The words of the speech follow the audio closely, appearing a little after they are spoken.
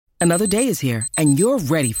Another day is here, and you're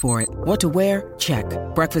ready for it. What to wear? Check.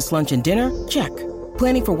 Breakfast, lunch, and dinner? Check.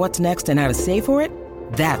 Planning for what's next and how to save for it?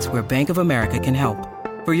 That's where Bank of America can help.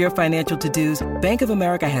 For your financial to-dos, Bank of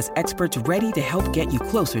America has experts ready to help get you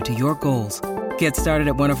closer to your goals. Get started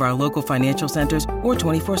at one of our local financial centers or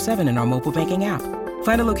 24/7 in our mobile banking app.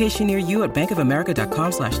 Find a location near you at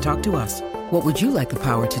bankofamerica.com/talktous. What would you like the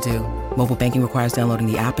power to do? Mobile banking requires downloading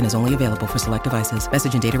the app and is only available for select devices.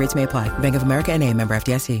 Message and data rates may apply. Bank of America N.A., member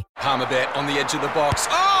FDIC. Palmerbet on the edge of the box.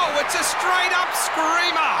 Oh, it's a straight-up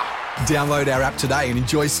screamer! Download our app today and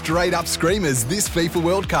enjoy straight-up screamers this FIFA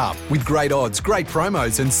World Cup with great odds, great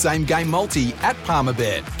promos and same-game multi at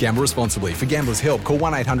Palmerbet. Gamble responsibly. For Gamblers' Help, call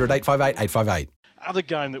 1-800-858-858. Other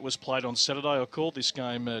game that was played on Saturday, I called this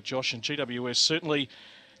game, Josh, and GWS certainly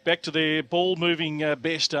back to their ball-moving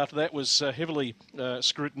best after that was heavily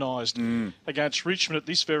scrutinised against Richmond at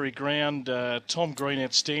this very ground. Tom Green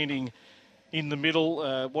outstanding in the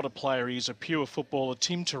middle. What a player he is, a pure footballer.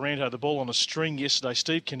 Tim Taranto, the ball on a string yesterday.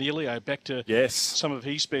 Steve Cornelio back to some of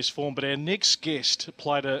his best form. But our next guest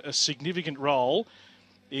played a significant role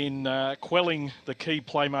in quelling the key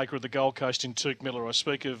playmaker of the Gold Coast in Tuke Miller. I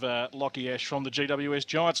speak of Lockie Ash from the GWS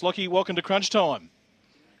Giants. Lockie, welcome to Crunch Time.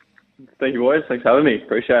 Thank you, boys. Thanks for having me.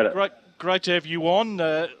 Appreciate it. Great to have you on.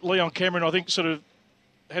 Leon Cameron, I think, sort of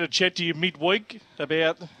had a chat to you midweek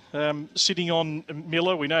about sitting on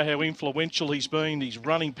Miller. We know how influential he's been, his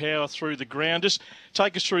running power through the ground. Just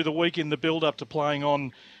take us through the week in the build-up to playing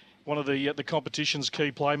on one of the competition's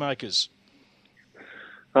key playmakers.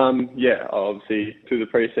 Obviously through the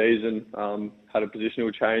pre-season, had a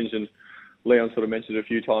positional change, and Leon sort of mentioned a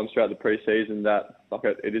few times throughout the pre-season that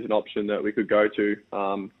it is an option that we could go to.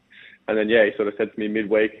 And then, he sort of said to me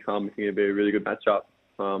midweek, I think it'd be a really good matchup,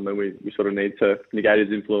 and we sort of need to negate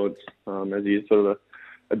his influence, as he is sort of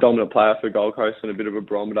a dominant player for Gold Coast and a bit of a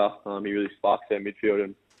barometer. He really sparks their midfield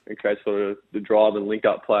and creates sort of the drive and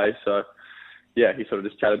link-up play. So, he sort of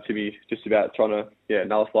just chatted to me just about trying to,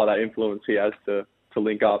 nullify that influence he has to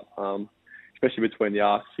link up, especially between the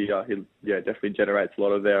arcs. He definitely generates a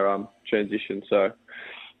lot of their transition. So,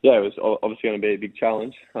 it was obviously going to be a big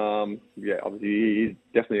challenge. Obviously he's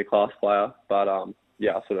definitely a class player, but I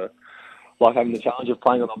sort of like having the challenge of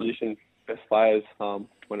playing on opposition best players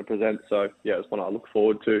when it presents. So it's one I look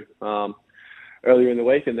forward to earlier in the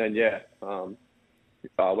week, and then when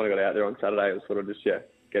I got out there on Saturday, it was sort of just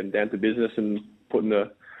getting down to business and putting the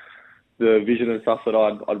vision and stuff that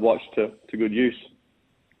I'd watched to good use.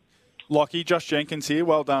 Lockie, Josh Jenkins here.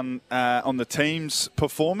 Well done on the team's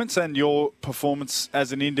performance and your performance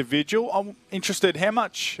as an individual. I'm interested,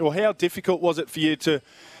 how difficult was it for you to?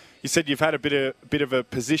 You said you've had a bit of a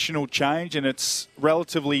positional change and it's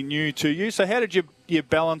relatively new to you. So how did you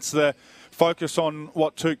balance the focus on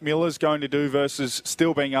what Tuke Miller's going to do versus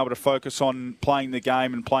still being able to focus on playing the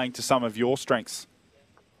game and playing to some of your strengths?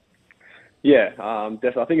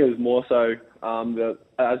 Definitely. I think it was more so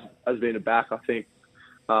as being a back. I think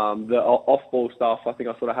the off-ball stuff, I think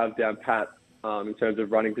I sort of have down pat in terms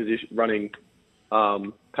of running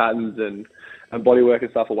patterns and body work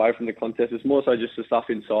and stuff away from the contest. It's more so just the stuff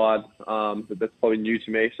inside that's probably new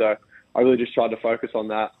to me. So I really just tried to focus on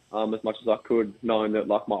that as much as I could, knowing that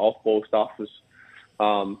my off-ball stuff was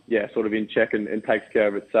sort of in check and takes care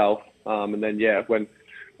of itself. And then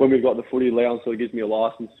when we've got the footy, Leon sort of gives me a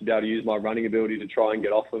license to be able to use my running ability to try and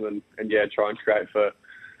get off them and try and create for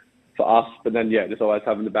us. But then just always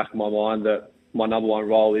having the back of my mind that my number one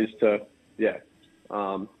role is to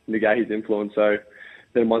negate his influence. So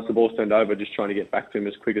then once the ball's turned over, just trying to get back to him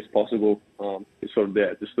as quick as possible. It's sort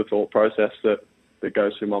of just the thought process that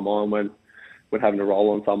goes through my mind when having to roll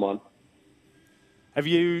on someone. Have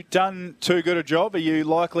you done too good a job? Are you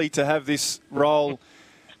likely to have this role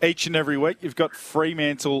each and every week? You've got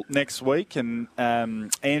Fremantle next week, and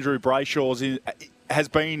Andrew Brayshaw has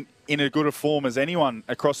been in as good a form as anyone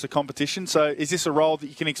across the competition. So is this a role that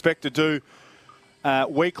you can expect to do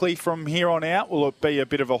weekly from here on out? Will it be a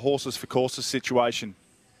bit of a horses for courses situation?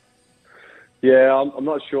 I'm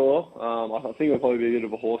not sure. I think it'll probably be a bit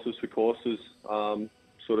of a horses for courses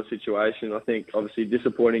sort of situation. I think obviously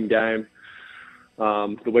disappointing game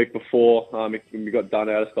the week before. We got done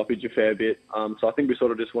out of stoppage a fair bit. So I think we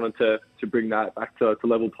sort of just wanted to bring that back to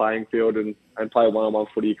level playing field and play one-on-one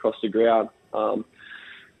footy across the ground.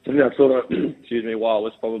 So I think that sort of, while it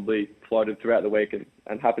was probably floated throughout the week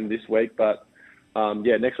and happened this week. But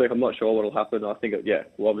next week I'm not sure what will happen. I think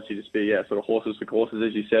will obviously just be sort of horses for courses,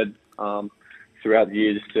 as you said, throughout the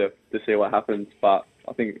year just to see what happens. But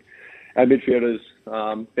I think our midfielders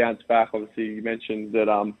bounced back. Obviously you mentioned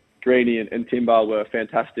that Greeny and Timber were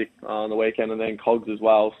fantastic on the weekend, and then Cogs as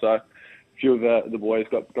well. So few of the boys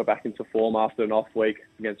got back into form after an off week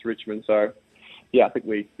against Richmond. So, yeah, I think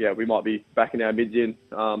we might be backing our mids in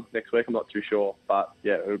next week. I'm not too sure, but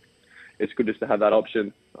yeah, it's good just to have that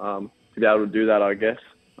option to be able to do that, I guess,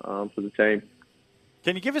 for the team.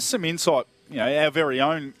 Can you give us some insight? You know, our very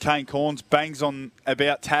own Kane Corns bangs on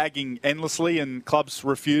about tagging endlessly and clubs'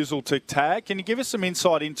 refusal to tag. Can you give us some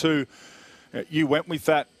insight into, you went with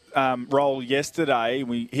that role yesterday.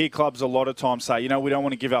 We hear clubs a lot of times say, we don't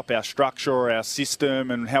want to give up our structure or our system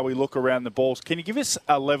and how we look around the balls. Can you give us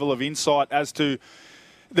a level of insight as to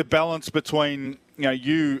the balance between,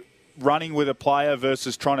 you running with a player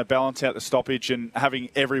versus trying to balance out the stoppage and having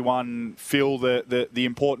everyone fill the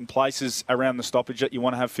important places around the stoppage that you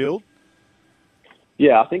want to have filled?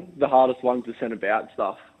 Yeah, I think the hardest one's the centre bounce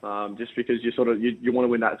stuff, just because you want to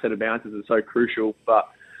win that centre bounces. It's so crucial, but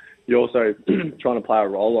you're also trying to play a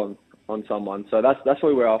role on someone. So that's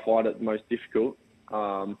probably where I find it most difficult.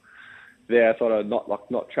 They're sort of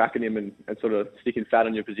not tracking him and sort of sticking fat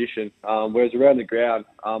on your position. Whereas around the ground,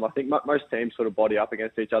 I think most teams sort of body up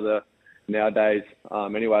against each other nowadays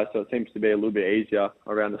anyway, so it seems to be a little bit easier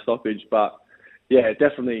around the stoppage. But yeah,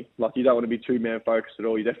 definitely, you don't want to be two-man focused at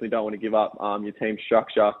all. You definitely don't want to give up your team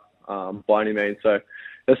structure by any means. So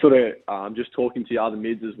that's sort of just talking to the other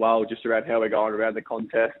mids as well, just around how we're going around the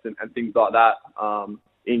contest and things like that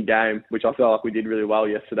in game, which I felt like we did really well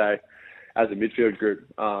yesterday as a midfield group.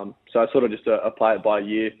 So it's sort of just a play it by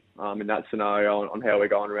ear in that scenario on how we're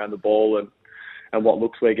going around the ball and what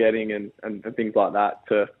looks we're getting and things like that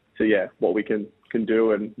to what we can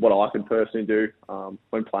do and what I can personally do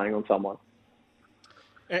when playing on someone.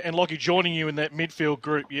 And Lockie, joining you in that midfield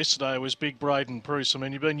group yesterday was big Braden Bruce. I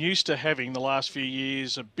mean, you've been used to having the last few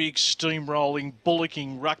years a big steamrolling,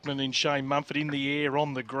 bullocking ruckman in Shane Mumford in the air,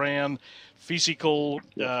 on the ground, physical.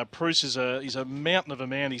 Bruce is a mountain of a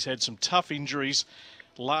man. He's had some tough injuries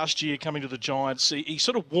last year coming to the Giants. He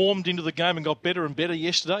sort of warmed into the game and got better and better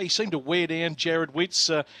yesterday. He seemed to wear down Jared Witts.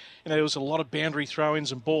 There was a lot of boundary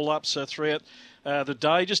throw-ins and ball-ups throughout the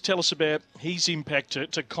day. Just tell us about his impact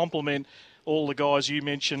to complement all the guys you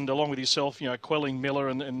mentioned, along with yourself, quelling Miller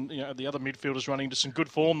and the other midfielders running to some good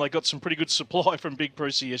form. They got some pretty good supply from Big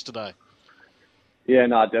Prusy yesterday. Yeah,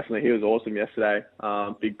 no, definitely. He was awesome yesterday.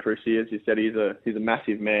 Big Prusy, as you said, he's a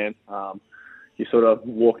massive man. You sort of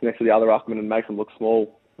walk next to the other ruckman and make them look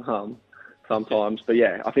small sometimes. But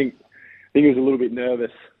yeah, I think he was a little bit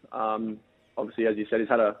nervous. Obviously, as you said, he's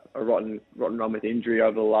had a rotten run with injury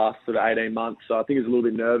over the last sort of 18 months. So I think he was a little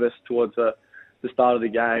bit nervous towards the start of the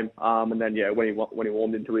game, and then when he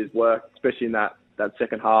warmed into his work, especially in that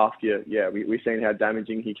second half, we've seen how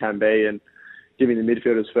damaging he can be, and giving the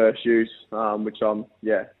midfielders first use, which I'm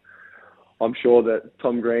sure that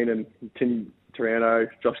Tom Green and Tim Taranto,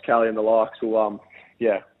 Josh Kelly, and the likes will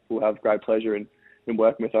have great pleasure in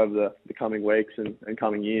working with over the coming weeks and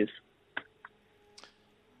coming years.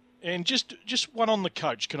 And just one on the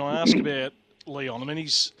coach. Can I ask about Leon? I mean,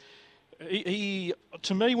 He,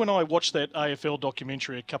 to me, when I watched that AFL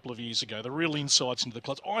documentary a couple of years ago, the real insights into the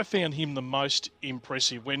clubs, I found him the most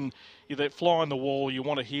impressive. When you're that fly on the wall, you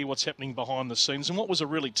want to hear what's happening behind the scenes. And what was a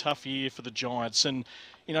really tough year for the Giants. And,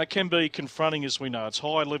 it can be confronting, as we know. It's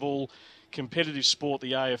high-level, competitive sport,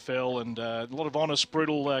 the AFL, and a lot of honest,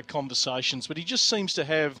 brutal conversations. But he just seems to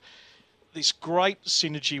have this great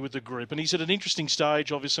synergy with the group, and he's at an interesting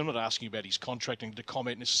stage. Obviously, I'm not asking about his contracting to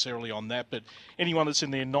comment necessarily on that, but anyone that's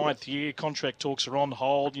in their 9th year, contract talks are on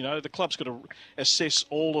hold. The club's got to assess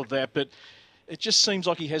all of that, but it just seems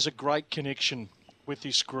like he has a great connection with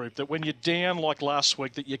this group, that when you're down like last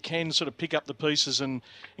week, that you can sort of pick up the pieces and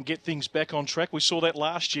get things back on track. We saw that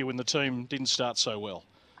last year when the team didn't start so well.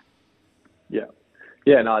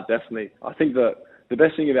 Yeah, no, definitely. I think the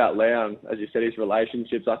best thing about Leon, as you said, is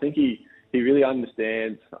relationships. I think he really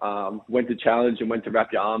understands when to challenge and when to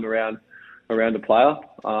wrap your arm around a player.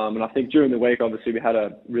 And I think during the week, obviously, we had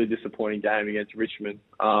a really disappointing game against Richmond.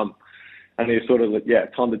 And he was sort of,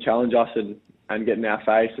 time to challenge us and get in our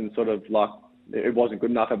face, and sort of it wasn't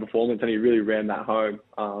good enough, our performance, and he really ran that home.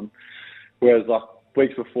 Whereas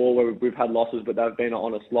weeks before, where we've had losses, but they've been an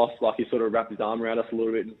honest loss, he sort of wrapped his arm around us a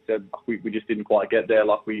little bit and said we just didn't quite get there.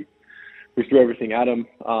 We threw everything at him.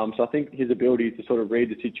 So I think his ability to sort of read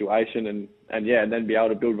the situation and then be able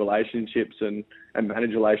to build relationships and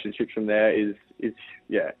manage relationships from there is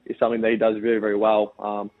something that he does very, very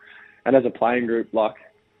well. And as a playing group,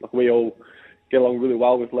 we all get along really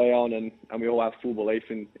well with Leon, and we all have full belief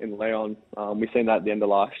in Leon. We've seen that at the end of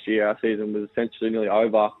last year. Our season was essentially nearly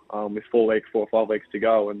over with 4 or 5 weeks to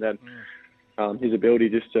go, and then his ability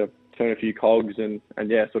just to turn a few cogs and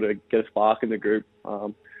sort of get a spark in the group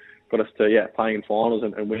got us to playing in finals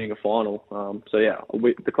and winning a final.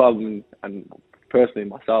 The club and personally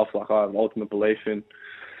myself, like I have ultimate belief in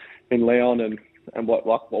Leon and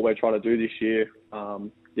what we're trying to do this year.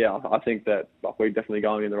 I think that like we're definitely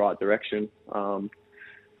going in the right direction. I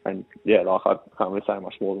can't really say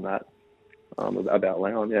much more than that about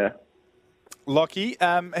Leon. Yeah. Lockie,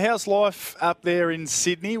 how's life up there in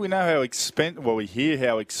Sydney? We know we hear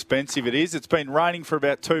how expensive it is. It's been raining for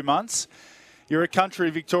about 2 months. You're a country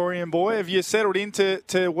Victorian boy. Have you settled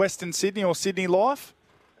into Western Sydney or Sydney life?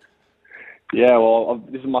 Yeah, well,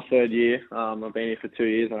 this is my 3rd year. I've been here for 2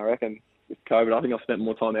 years, and I reckon with COVID, I think I've spent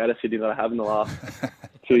more time out of Sydney than I have in the last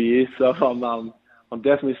 2 years. So I'm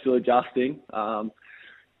definitely still adjusting.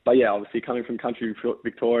 But yeah, obviously coming from country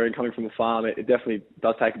Victoria and coming from the farm, it definitely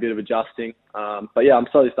does take a bit of adjusting. But yeah, I'm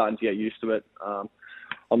slowly starting to get used to it.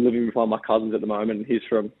 I'm living with one of my cousins at the moment, and he's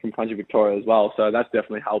from country Victoria as well. So that's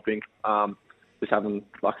definitely helping. Just having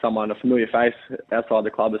like a familiar face outside the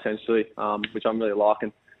club essentially, which I'm really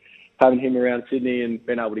liking. Having him around Sydney and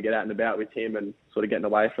being able to get out and about with him and sort of getting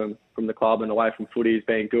away from the club and away from footy has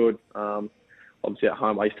been good. Obviously at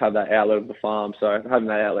home I used to have that outlet of the farm, so having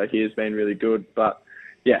that outlet here has been really good. But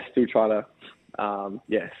yeah, still trying to,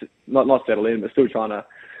 not settle in, but still trying to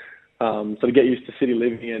sort of get used to city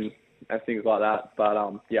living and things like that. But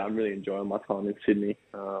I'm really enjoying my time in Sydney.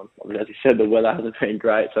 As you said, the weather hasn't been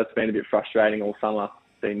great, so it's been a bit frustrating all summer.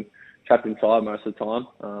 Been trapped inside most of the time.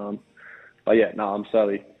 I'm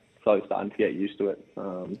slowly starting to get used to it.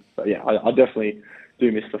 I definitely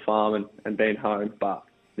do miss the farm and being home. But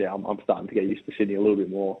yeah, I'm starting to get used to Sydney a little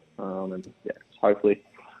bit more. Hopefully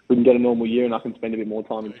we can get a normal year and I can spend a bit more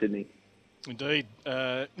time in Sydney. Indeed.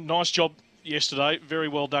 Nice job yesterday. Very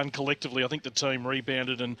well done collectively. I think the team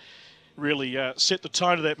rebounded and really set the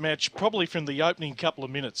tone of that match probably from the opening couple of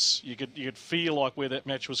minutes. You could feel like where that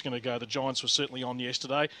match was going to go. The Giants were certainly on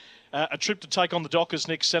yesterday. A trip to take on the Dockers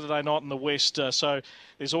next Saturday night in the West. So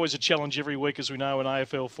there's always a challenge every week, as we know, in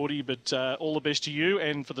AFL footy. But all the best to you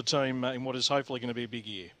and for the team in what is hopefully going to be a big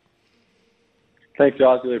year. Thanks,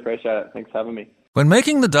 guys. Really appreciate it. Thanks for having me. When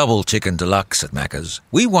making the double chicken deluxe at Macca's,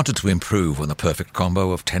 we wanted to improve on the perfect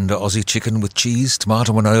combo of tender Aussie chicken with cheese,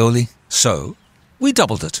 tomato and aioli. So we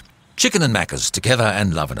doubled it. Chicken and Macca's, together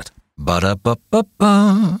and loving it.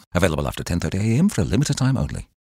 Ba-da-ba-ba-ba. Available after 10:30 a.m. for a limited time only.